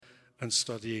and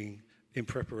studying in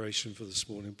preparation for this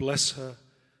morning. Bless her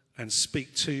and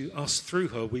speak to us through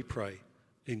her, we pray,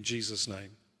 in Jesus'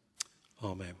 name.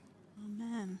 Amen.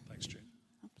 Amen. Thanks, June.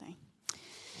 Lovely.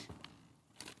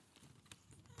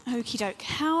 Okie doke.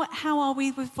 How are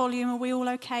we with volume? Are we all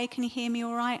okay? Can you hear me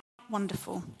all right?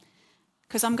 Wonderful.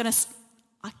 Because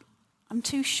I'm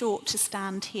too short to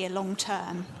stand here long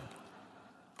term.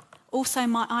 Also,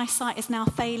 my eyesight is now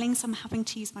failing, so I'm having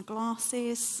to use my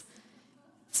glasses.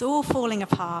 It's all falling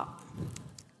apart.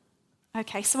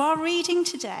 Okay, so our reading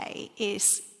today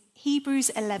is Hebrews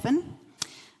 11,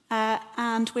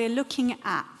 and we're looking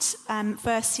at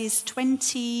verses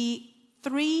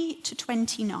 23 to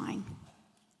 29.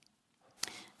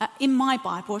 In my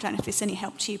Bible, I don't know if it's any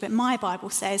help to you, but my Bible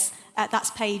says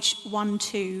that's page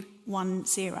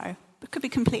 1210. It could be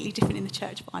completely different in the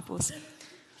church Bibles.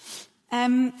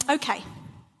 Okay,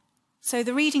 so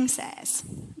the reading says,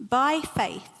 by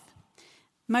faith,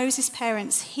 Moses'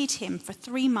 parents hid him for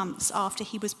 3 months after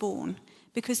he was born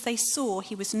because they saw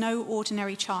he was no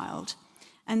ordinary child,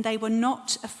 and they were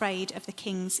not afraid of the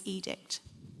king's edict.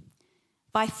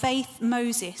 By faith,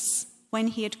 Moses, when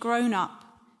he had grown up,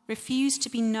 refused to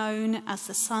be known as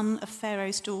the son of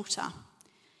Pharaoh's daughter.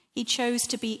 He chose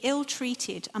to be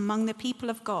ill-treated among the people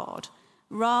of God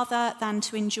rather than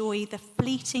to enjoy the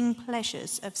fleeting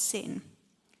pleasures of sin.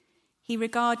 He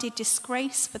regarded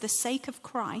disgrace for the sake of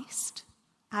Christ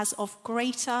as of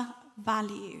greater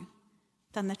value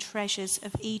than the treasures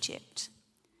of Egypt,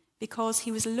 because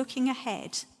he was looking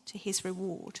ahead to his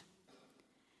reward.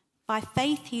 By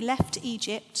faith he left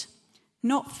Egypt,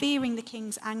 not fearing the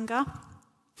king's anger.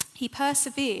 He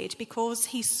persevered because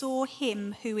he saw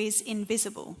him who is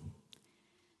invisible.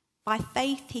 By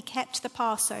faith he kept the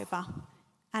Passover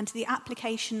and the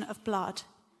application of blood,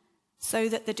 so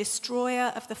that the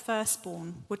destroyer of the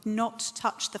firstborn would not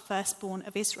touch the firstborn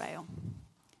of Israel.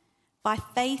 By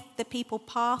faith the people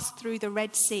passed through the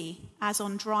Red Sea as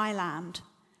on dry land,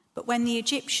 but when the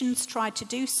Egyptians tried to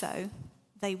do so,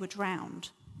 they were drowned.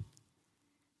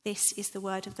 This is the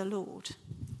word of the Lord.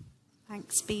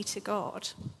 Thanks be to God.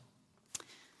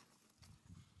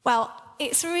 Well,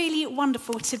 it's really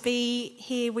wonderful to be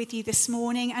here with you this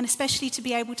morning, and especially to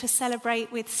be able to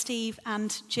celebrate with Steve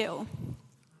and Jill.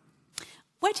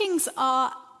 Weddings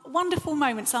are wonderful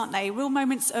moments, aren't they? Real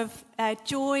moments of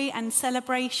joy and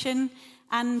celebration,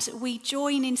 and we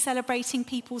join in celebrating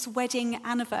people's wedding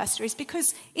anniversaries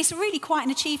because it's really quite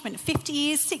an achievement. 50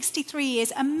 years, 63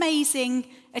 years, amazing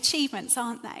achievements,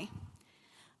 aren't they?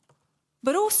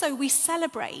 But also we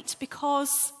celebrate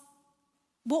because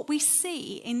what we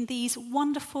see in these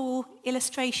wonderful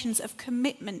illustrations of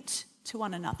commitment to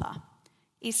one another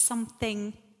is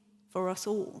something for us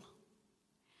all.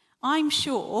 I'm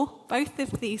sure both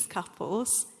of these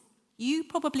couples, you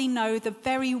probably know the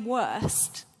very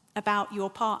worst about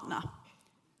your partner,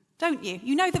 don't you?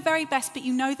 You know the very best, but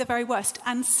you know the very worst,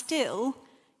 and still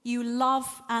you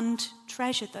love and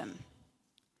treasure them.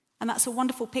 And that's a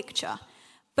wonderful picture.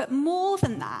 But more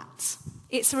than that,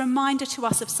 it's a reminder to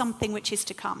us of something which is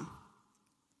to come.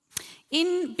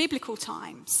 In biblical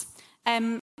times,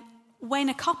 when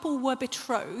a couple were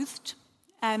betrothed,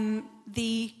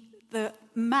 the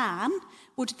man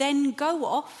would then go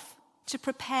off to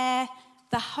prepare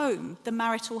the home, the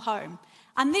marital home.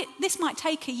 And this might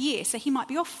take a year, so he might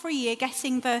be off for a year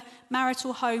getting the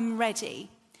marital home ready.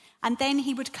 And then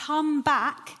he would come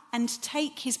back and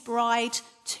take his bride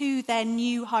to their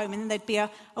new home, and then there'd be a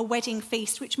wedding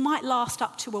feast, which might last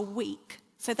up to a week.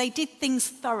 So they did things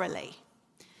thoroughly.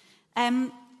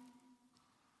 The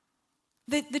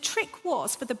trick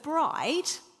was for the bride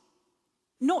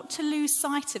not to lose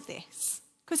sight of this,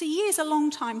 because a year's a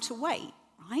long time to wait,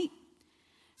 right?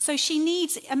 So she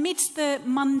needs, amidst the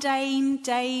mundane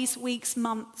days, weeks,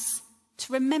 months,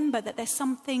 to remember that there's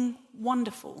something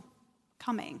wonderful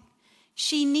coming.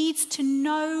 She needs to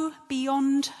know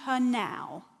beyond her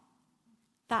now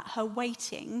that her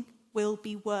waiting will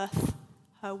be worth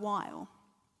her while.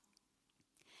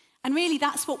 And really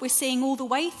that's what we're seeing all the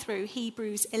way through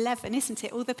Hebrews 11, isn't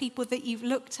it? All the people that you've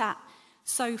looked at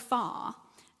so far,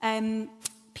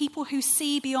 people who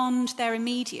see beyond their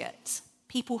immediate,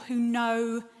 people who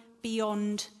know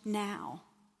beyond now,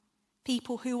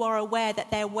 people who are aware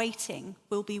that their waiting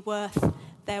will be worth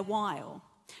their while.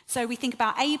 So we think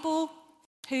about Abel,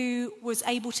 who was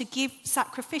able to give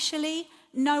sacrificially,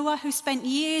 Noah, who spent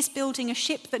years building a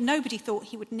ship that nobody thought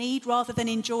he would need, rather than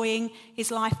enjoying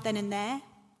his life then and there.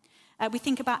 We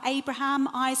think about Abraham,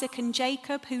 Isaac and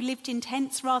Jacob, who lived in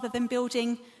tents rather than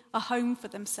building a home for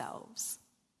themselves,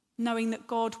 knowing that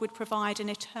God would provide an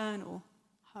eternal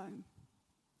home.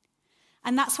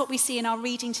 And that's what we see in our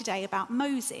reading today about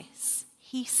Moses.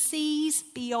 He sees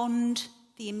beyond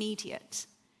the immediate.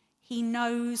 He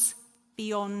knows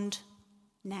beyond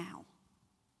now.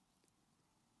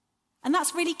 And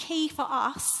that's really key for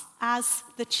us as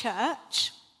the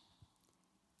church,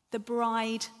 the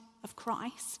bride of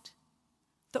Christ,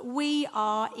 that we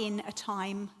are in a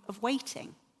time of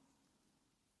waiting.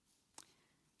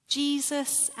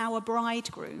 Jesus, our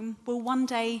bridegroom, will one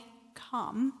day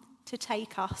come to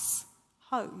take us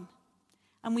home.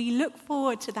 And we look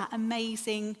forward to that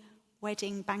amazing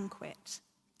wedding banquet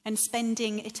and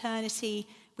spending eternity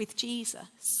with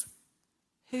Jesus,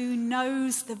 who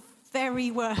knows the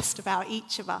very worst about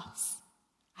each of us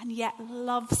and yet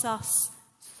loves us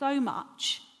so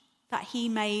much that he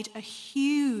made a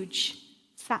huge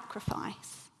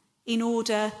sacrifice in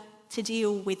order to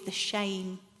deal with the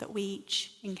shame that we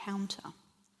each encounter.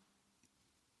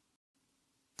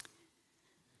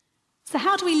 So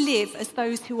how do we live as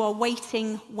those who are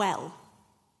waiting well?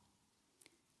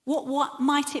 What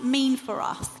might it mean for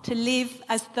us to live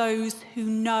as those who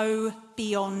know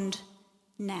beyond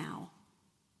now?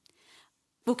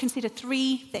 We'll consider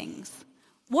three things.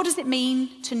 What does it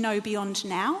mean to know beyond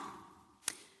now?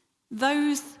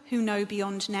 Those who know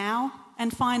beyond now.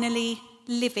 And finally,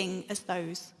 living as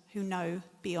those who know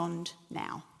beyond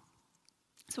now.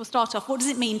 So we'll start off. What does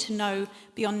it mean to know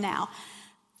beyond now?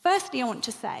 Firstly, I want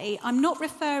to say I'm not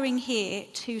referring here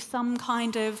to some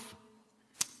kind of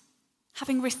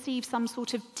having received some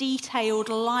sort of detailed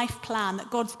life plan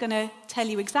that God's going to tell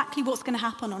you exactly what's going to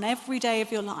happen on every day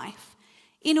of your life.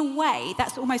 In a way,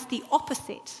 that's almost the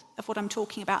opposite of what I'm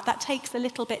talking about. That takes a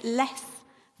little bit less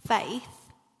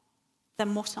faith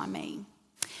than what I mean.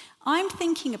 I'm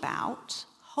thinking about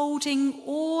holding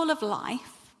all of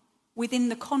life within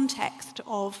the context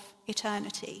of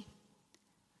eternity.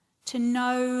 To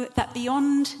know that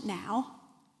beyond now,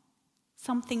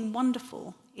 something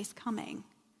wonderful is coming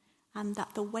and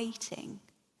that the waiting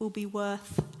will be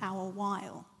worth our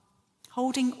while.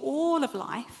 Holding all of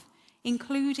life,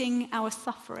 including our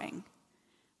suffering,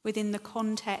 within the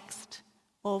context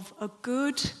of a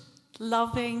good,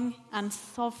 loving and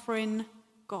sovereign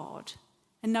God,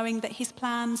 and knowing that his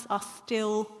plans are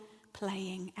still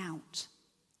playing out.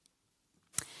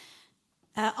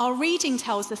 Our reading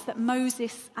tells us that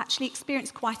Moses actually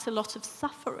experienced quite a lot of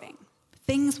suffering.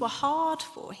 Things were hard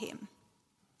for him.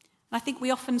 And I think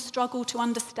we often struggle to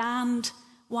understand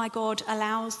why God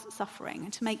allows suffering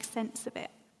and to make sense of it.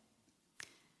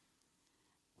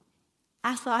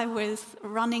 As I was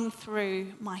running through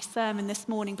my sermon this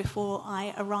morning before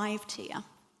I arrived here,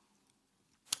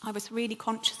 I was really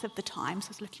conscious of the time, so I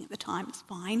was looking at the time, it's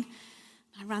fine.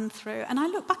 I ran through and I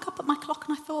looked back up at my clock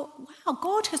and I thought, wow,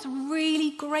 God has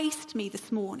really graced me this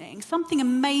morning. Something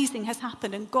amazing has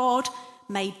happened and God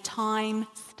made time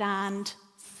stand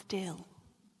still.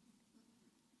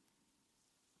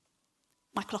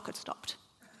 My clock had stopped.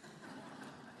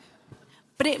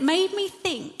 But it made me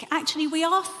think, actually, we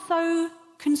are so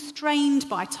constrained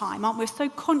by time, aren't we? We're so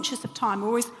conscious of time. We're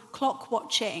always clock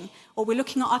watching, or we're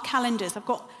looking at our calendars. I've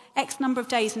got X number of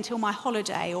days until my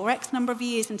holiday, or X number of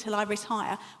years until I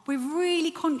retire. We're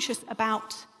really conscious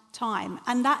about time.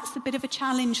 And that's a bit of a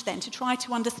challenge then, to try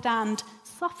to understand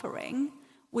suffering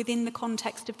within the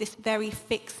context of this very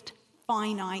fixed,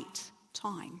 finite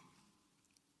time.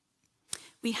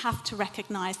 We have to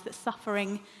recognise that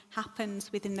suffering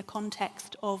happens within the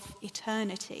context of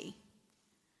eternity.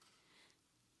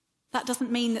 That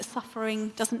doesn't mean that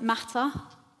suffering doesn't matter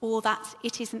or that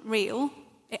it isn't real.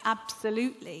 It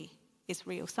absolutely is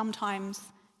real, sometimes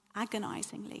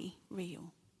agonisingly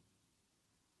real.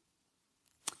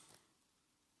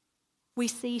 We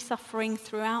see suffering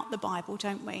throughout the Bible,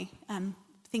 don't we?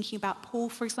 Thinking about Paul,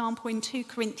 for example, in 2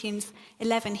 Corinthians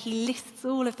 11, he lists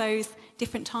all of those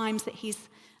different times that he's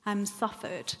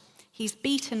suffered. He's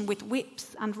beaten with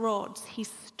whips and rods. He's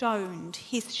stoned.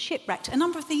 He's shipwrecked. A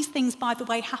number of these things, by the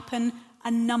way, happen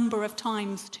a number of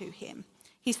times to him.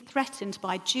 He's threatened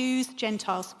by Jews,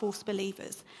 Gentiles, false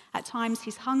believers. At times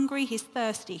he's hungry, he's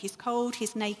thirsty, he's cold,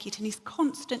 he's naked, and he's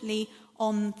constantly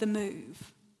on the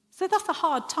move. So that's a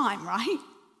hard time, right?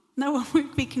 No one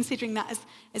would be considering that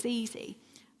as easy.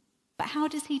 But how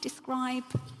does he describe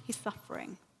his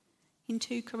suffering? In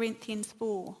 2 Corinthians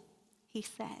 4, he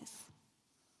says,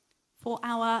 "For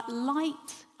our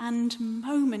light and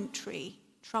momentary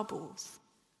troubles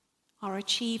are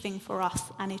achieving for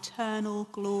us an eternal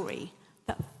glory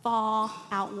that far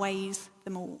outweighs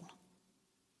them all."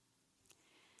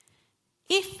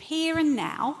 If here and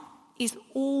now is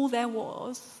all there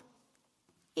was,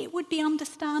 it would be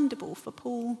understandable for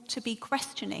Paul to be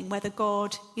questioning whether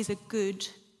God is a good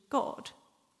God,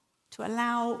 to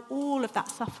allow all of that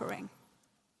suffering.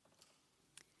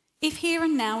 If here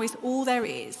and now is all there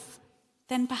is,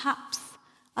 then perhaps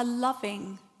a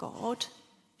loving God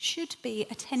should be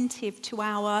attentive to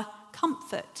our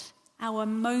comfort, our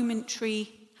momentary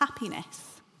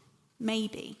happiness,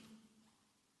 maybe.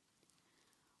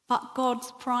 But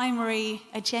God's primary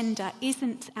agenda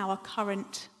isn't our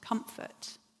current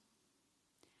comfort.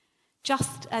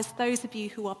 Just as those of you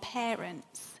who are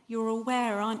parents, you're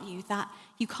aware, aren't you, that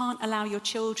you can't allow your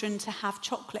children to have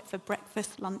chocolate for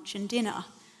breakfast, lunch and dinner,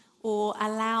 or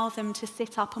allow them to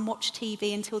sit up and watch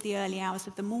TV until the early hours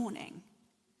of the morning.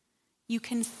 You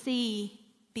can see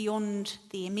beyond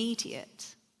the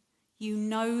immediate. You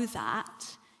know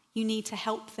that you need to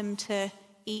help them to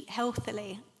eat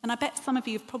healthily. And I bet some of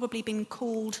you have probably been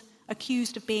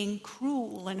accused of being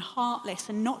cruel and heartless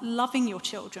and not loving your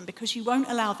children because you won't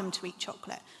allow them to eat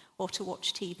chocolate or to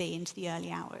watch TV into the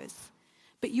early hours.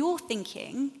 But you're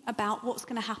thinking about what's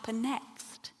going to happen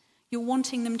next. You're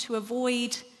wanting them to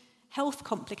avoid health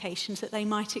complications that they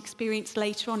might experience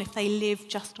later on if they live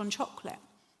just on chocolate.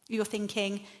 You're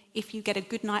thinking, if you get a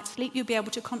good night's sleep, you'll be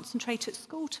able to concentrate at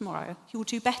school tomorrow. You'll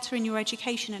do better in your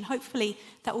education, and hopefully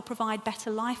that will provide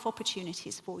better life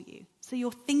opportunities for you. So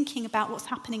you're thinking about what's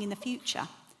happening in the future.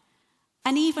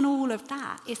 And even all of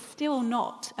that is still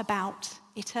not about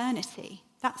eternity.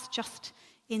 That's just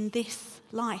in this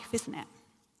life, isn't it?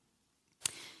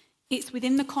 It's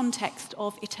within the context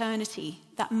of eternity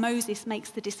that Moses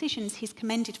makes the decisions he's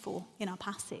commended for in our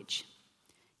passage.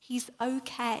 He's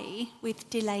okay with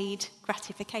delayed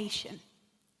gratification.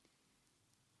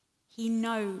 He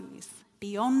knows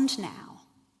beyond now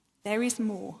there is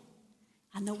more,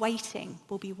 and the waiting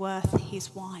will be worth his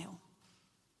while.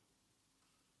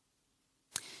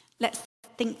 Let's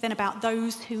think then about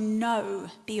those who know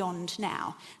beyond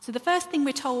now. So the first thing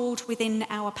we're told within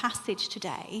our passage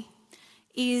today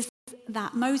is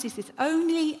that Moses is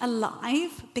only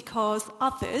alive because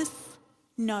others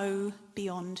know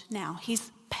beyond now. His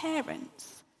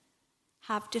parents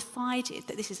have decided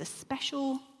that this is a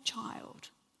special child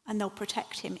and they'll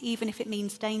protect him even if it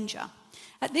means danger.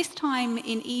 At this time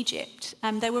in Egypt,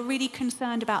 they were really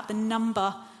concerned about the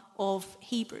number of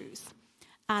Hebrews.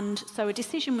 And so a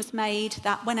decision was made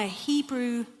that when a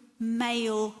Hebrew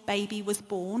male baby was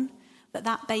born,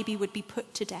 that baby would be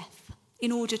put to death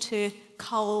in order to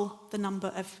cull the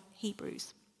number of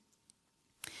Hebrews.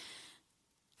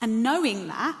 And knowing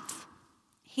that,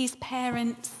 his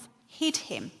parents hid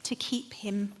him to keep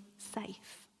him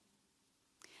safe.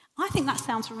 I think that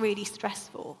sounds really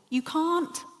stressful. You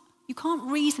can't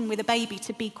reason with a baby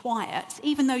to be quiet,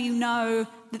 even though you know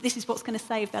that this is what's going to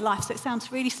save their life. So it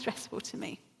sounds really stressful to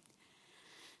me.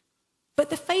 But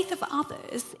the faith of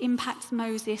others impacts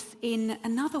Moses in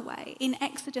another way. In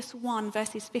Exodus 1,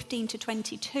 verses 15 to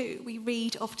 22, we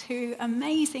read of two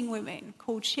amazing women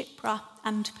called Shiphrah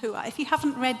and Puah. If you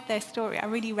haven't read their story, I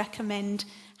really recommend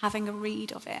having a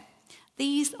read of it.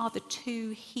 These are the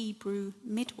two Hebrew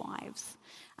midwives,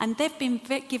 and they've been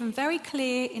given very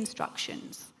clear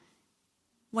instructions.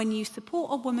 When you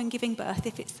support a woman giving birth,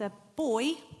 if it's a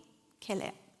boy, kill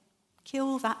it.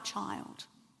 Kill that child.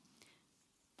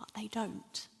 But they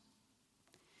don't.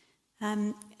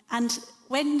 And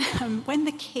when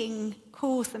the king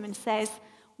calls them and says,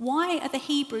 why are the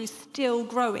Hebrews still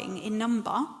growing in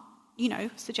number,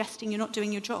 suggesting you're not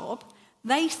doing your job,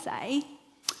 they say,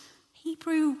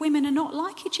 Hebrew women are not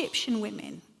like Egyptian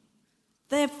women.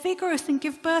 They're vigorous and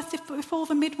give birth before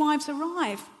the midwives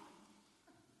arrive.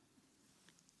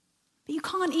 But you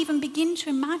can't even begin to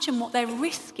imagine what they're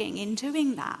risking in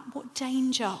doing that, what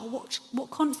danger or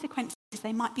what consequences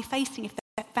they might be facing if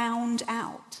they're found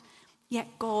out. Yet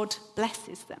God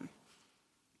blesses them.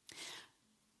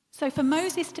 So for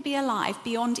Moses to be alive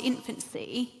beyond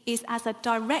infancy is as a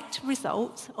direct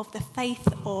result of the faith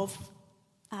of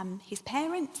his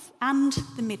parents and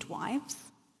the midwives,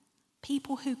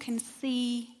 people who can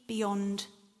see beyond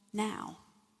now.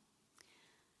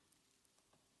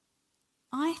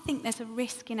 I think there's a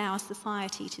risk in our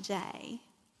society today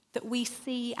that we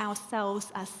see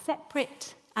ourselves as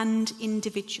separate and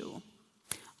individual.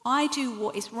 I do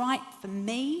what is right for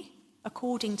me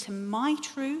according to my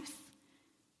truth,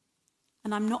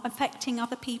 and I'm not affecting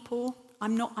other people.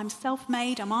 I'm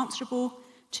self-made, I'm answerable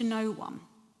to no one.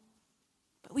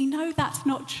 But we know that's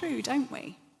not true, don't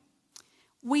we?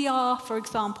 We are, for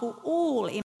example, all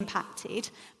impacted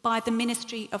by the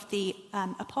ministry of the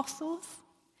apostles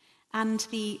and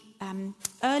the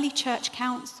early church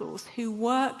councils who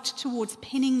worked towards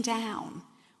pinning down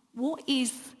what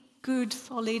is good,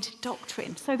 solid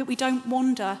doctrine so that we don't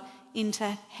wander into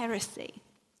heresy.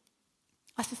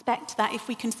 I suspect that if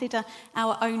we consider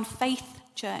our own faith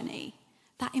journey,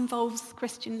 that involves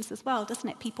Christians as well, doesn't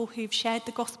it? People who've shared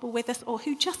the gospel with us or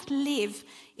who just live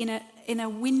in a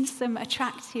winsome,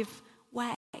 attractive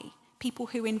way. People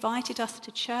who invited us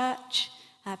to church,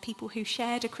 people who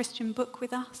shared a Christian book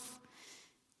with us.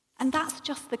 And that's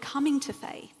just the coming to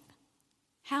faith.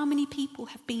 How many people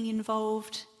have been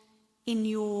involved in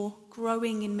your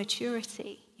growing in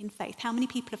maturity in faith? How many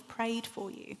people have prayed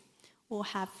for you or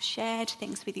have shared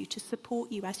things with you to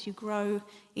support you as you grow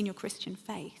in your Christian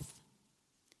faith?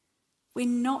 We're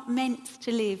not meant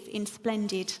to live in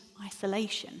splendid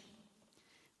isolation.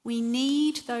 We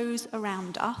need those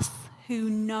around us who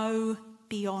know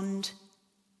beyond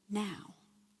now.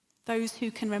 Those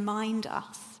who can remind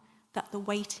us that the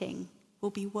waiting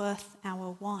will be worth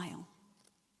our while.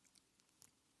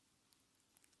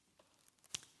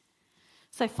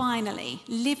 So finally,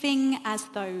 living as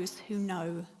those who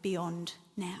know beyond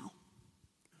now.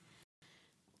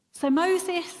 So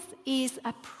Moses is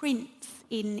a prince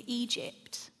in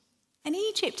Egypt. And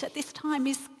Egypt at this time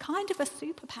is kind of a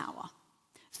superpower.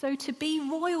 So to be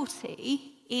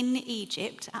royalty in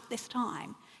Egypt at this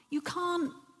time, you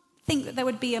can't think that there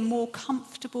would be a more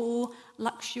comfortable,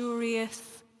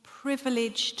 luxurious,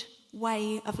 privileged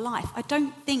way of life. I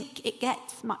don't think it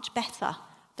gets much better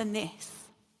than this.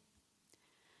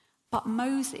 But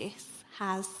Moses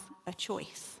has a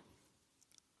choice.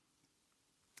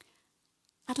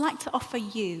 I'd like to offer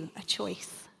you a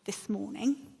choice this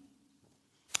morning.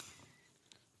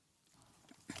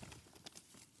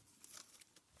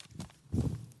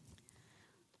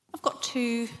 I've got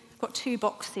two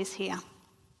boxes here.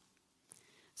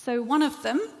 So one of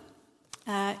them,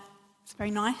 it's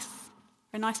very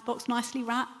nice box, nicely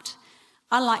wrapped.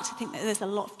 I like to think that there's a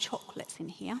lot of chocolates in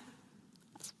here.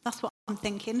 That's what I'm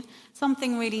thinking.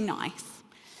 Something really nice.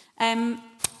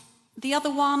 The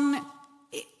other one,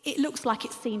 it looks like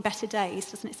it's seen better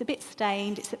days, doesn't it? It's a bit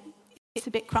stained. It's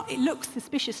a bit crumpled. It looks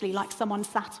suspiciously like someone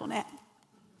sat on it.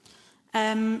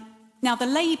 Now, the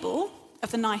label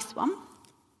of the nice one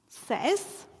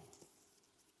says,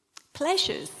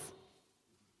 pleasures.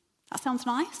 That sounds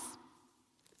nice.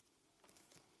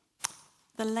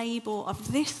 The label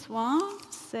of this one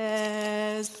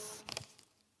says,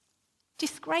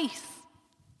 disgrace.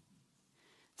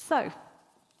 So,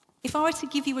 if I were to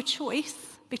give you a choice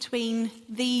between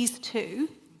these two,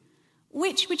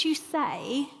 which would you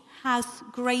say has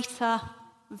greater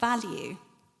value?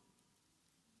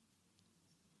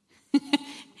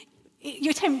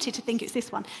 You're tempted to think it's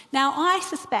this one. Now, I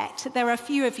suspect that there are a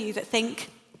few of you that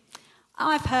think,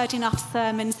 I've heard enough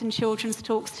sermons and children's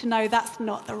talks to know that's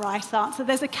not the right answer.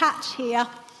 There's a catch here,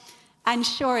 and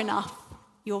sure enough,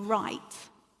 you're right.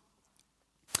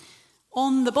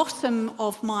 On the bottom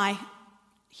of my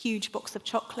huge box of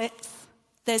chocolates,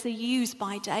 there's a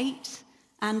use-by date,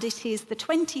 and it is the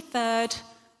 23rd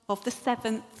of the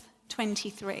 7th,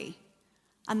 23.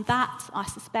 And that, I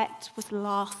suspect, was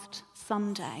last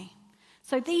Sunday.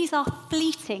 So these are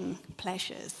fleeting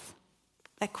pleasures.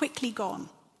 They're quickly gone.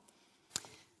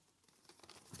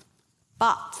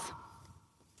 But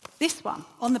this one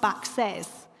on the back says,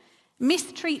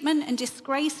 mistreatment and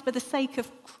disgrace for the sake of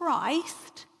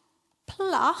Christ,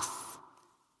 plus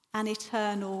an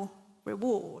eternal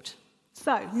reward.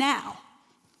 So now,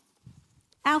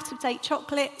 out-of-date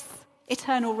chocolates,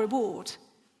 eternal reward.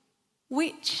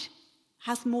 Which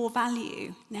has more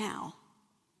value now?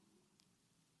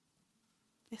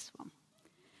 This one.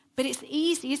 But it's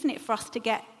easy, isn't it, for us to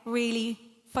get really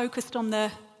focused on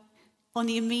the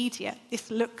immediate.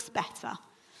 This looks better.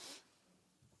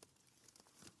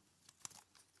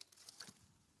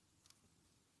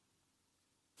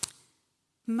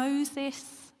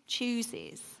 Moses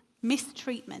chooses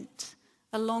mistreatment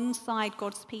alongside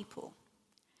God's people.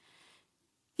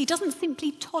 He doesn't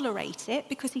simply tolerate it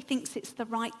because he thinks it's the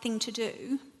right thing to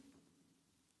do.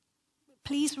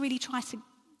 Please really try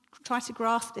to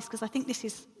grasp this, because I think this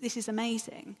is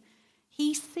amazing.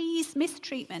 He sees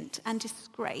mistreatment and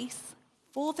disgrace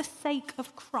for the sake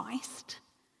of Christ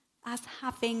as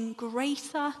having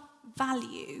greater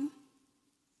value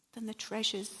than the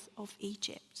treasures of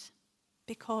Egypt,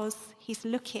 because he's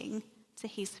looking to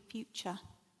his future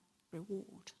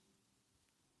reward.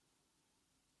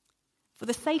 For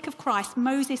the sake of Christ,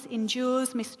 Moses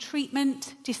endures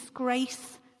mistreatment,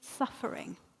 disgrace,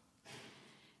 suffering.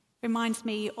 Reminds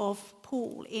me of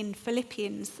Paul in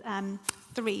Philippians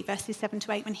 3, verses 7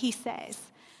 to 8, when he says,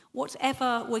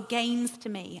 whatever were gains to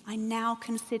me, I now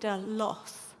consider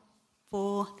loss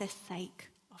for the sake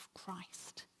of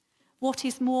Christ. What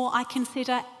is more, I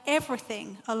consider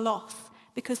everything a loss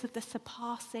because of the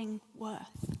surpassing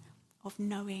worth of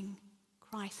knowing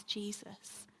Christ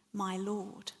Jesus, my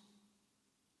Lord.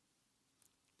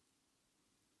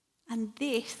 And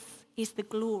this is the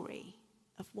glory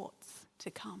of what's to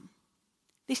come.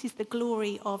 This is the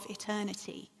glory of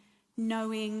eternity,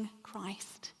 knowing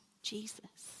Christ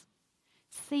Jesus,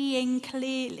 seeing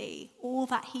clearly all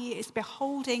that he is,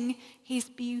 beholding his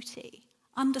beauty,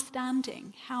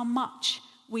 understanding how much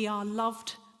we are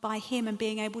loved by him and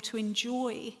being able to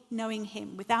enjoy knowing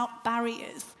him without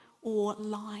barriers or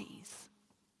lies.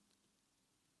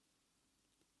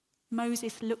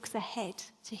 Moses looks ahead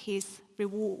to his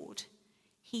reward.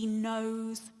 He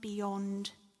knows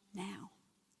beyond now.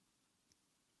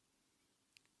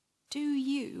 Do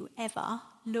you ever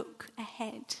look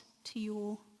ahead to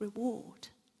your reward?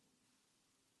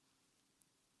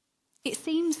 It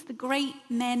seems the great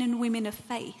men and women of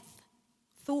faith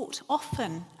thought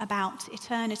often about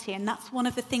eternity, and that's one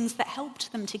of the things that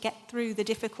helped them to get through the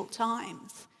difficult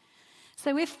times.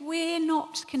 So if we're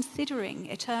not considering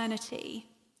eternity,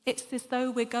 it's as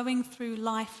though we're going through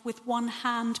life with one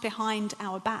hand behind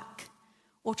our back,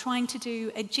 or trying to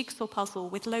do a jigsaw puzzle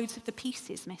with loads of the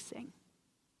pieces missing.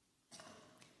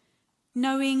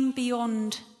 Knowing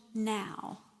beyond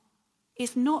now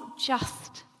is not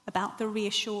just about the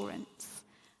reassurance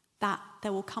that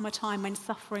there will come a time when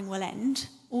suffering will end,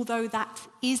 although that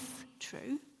is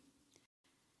true.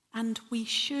 And we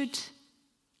should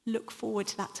look forward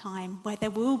to that time where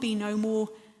there will be no more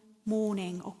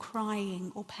mourning or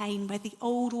crying or pain, where the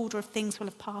old order of things will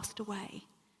have passed away,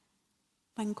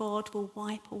 when God will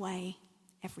wipe away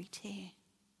every tear.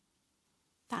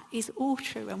 That is all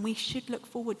true, and we should look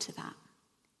forward to that.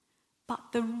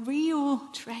 But the real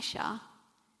treasure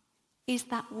is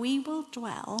that we will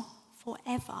dwell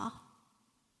forever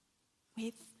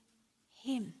with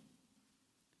him,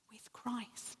 with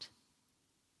Christ.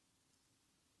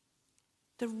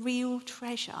 The real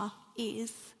treasure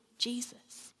is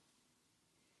Jesus.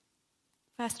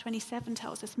 Verse 27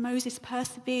 tells us Moses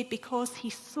persevered because he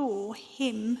saw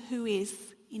him who is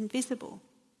invisible.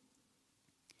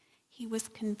 He was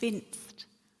convinced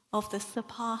of the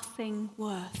surpassing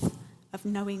worth of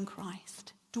knowing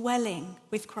Christ, dwelling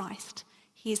with Christ,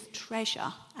 his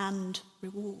treasure and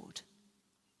reward.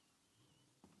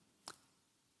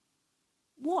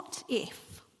 What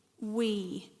if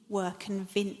we were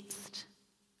convinced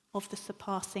of the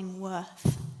surpassing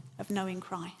worth of knowing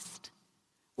Christ?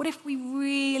 What if we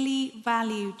really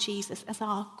valued Jesus as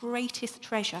our greatest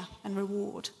treasure and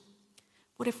reward?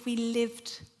 What if we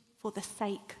lived for the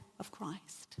sake of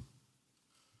Christ?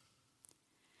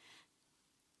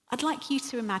 I'd like you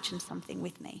to imagine something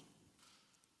with me.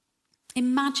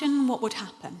 Imagine what would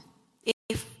happen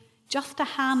if just a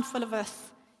handful of us,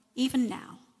 even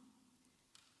now,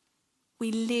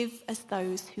 we live as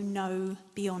those who know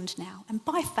beyond now. And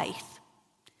by faith,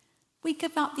 we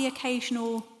give up the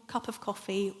occasional cup of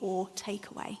coffee or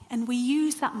takeaway, and we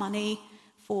use that money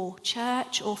for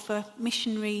church or for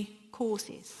missionary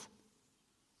causes.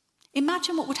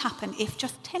 Imagine what would happen if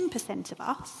just 10% of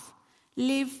us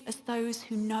live as those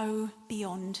who know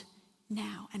beyond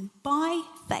now. And by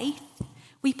faith,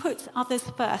 we put others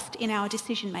first in our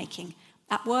decision-making,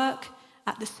 at work,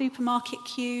 at the supermarket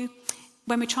queue,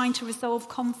 when we're trying to resolve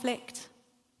conflict.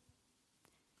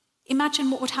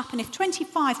 Imagine what would happen if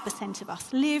 25% of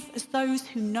us live as those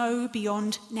who know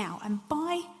beyond now. And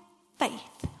by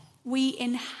faith, we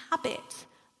inhabit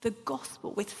the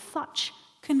gospel with such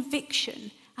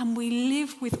conviction, and we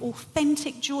live with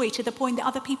authentic joy to the point that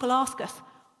other people ask us,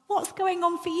 what's going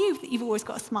on for you that you've always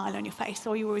got a smile on your face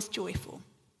or you're always joyful?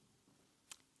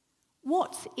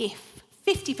 What if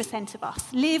 50% of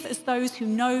us live as those who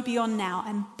know beyond now,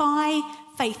 and by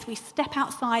faith we step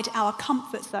outside our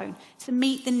comfort zone to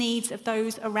meet the needs of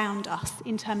those around us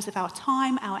in terms of our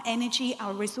time, our energy,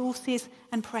 our resources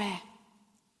and prayer?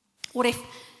 What if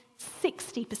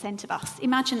 60% of us,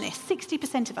 imagine this,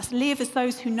 60% of us live as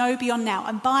those who know beyond now,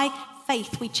 and by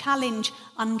faith we challenge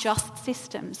unjust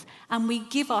systems and we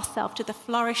give ourselves to the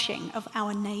flourishing of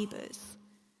our neighbours?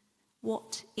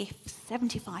 What if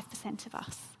 75% of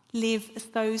us live as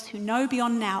those who know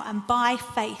beyond now, and by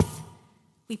faith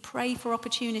we pray for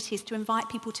opportunities to invite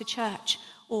people to church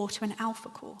or to an Alpha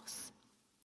course?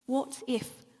 What if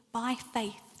by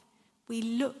faith we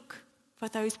look for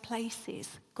those places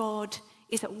God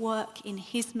is at work in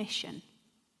his mission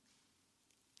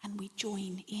and we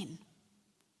join in?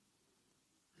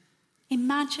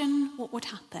 Imagine what would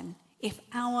happen if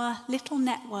our little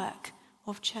network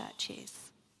of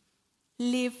churches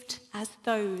lived as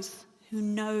those who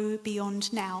know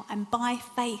beyond now, and by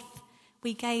faith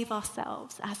we gave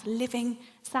ourselves as living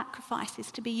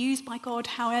sacrifices to be used by God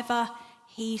however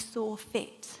he saw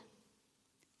fit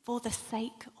for the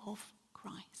sake of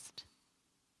Christ.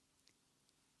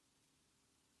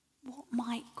 What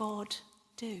might God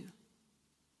do?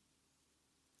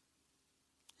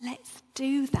 Let's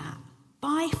do that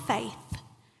by faith.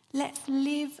 Let's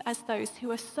live as those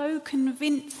who are so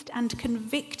convinced and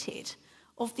convicted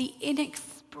of the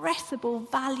inexpressible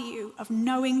value of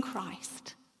knowing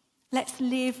Christ. Let's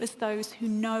live as those who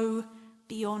know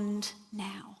beyond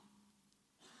now.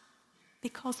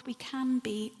 Because we can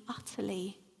be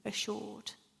utterly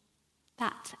assured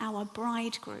that our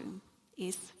bridegroom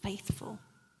is faithful,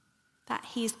 that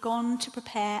he is gone to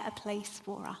prepare a place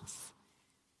for us.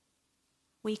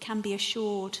 We can be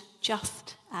assured,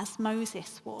 just as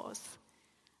Moses was,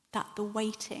 that the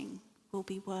waiting will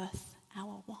be worth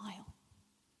our while.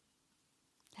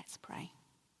 Let's pray.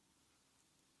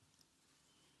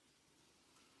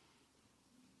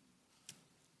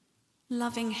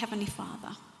 Loving Heavenly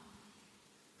Father,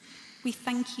 we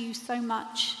thank you so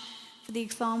much for the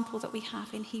example that we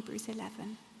have in Hebrews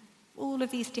 11. All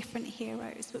of these different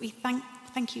heroes, but we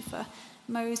thank you for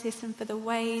Moses and for the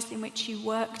ways in which you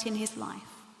worked in his life.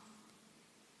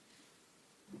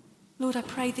 Lord, I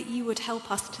pray that you would help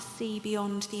us to see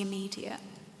beyond the immediate,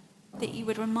 that you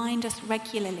would remind us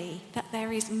regularly that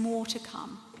there is more to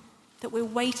come, that we're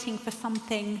waiting for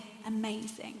something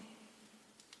amazing.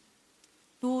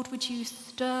 Lord, would you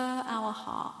stir our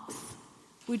hearts?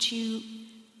 Would you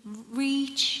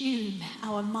retune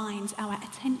our minds, our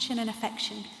attention and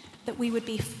affection, that we would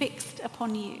be fixed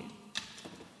upon you,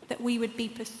 that we would be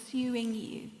pursuing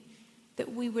you,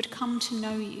 that we would come to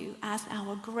know you as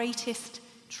our greatest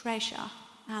treasure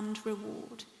and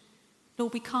reward.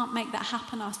 Lord, we can't make that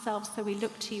happen ourselves, so we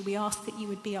look to you. We ask that you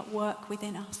would be at work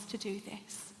within us to do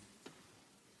this.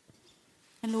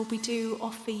 And Lord, we do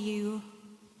offer you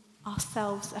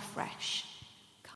ourselves afresh.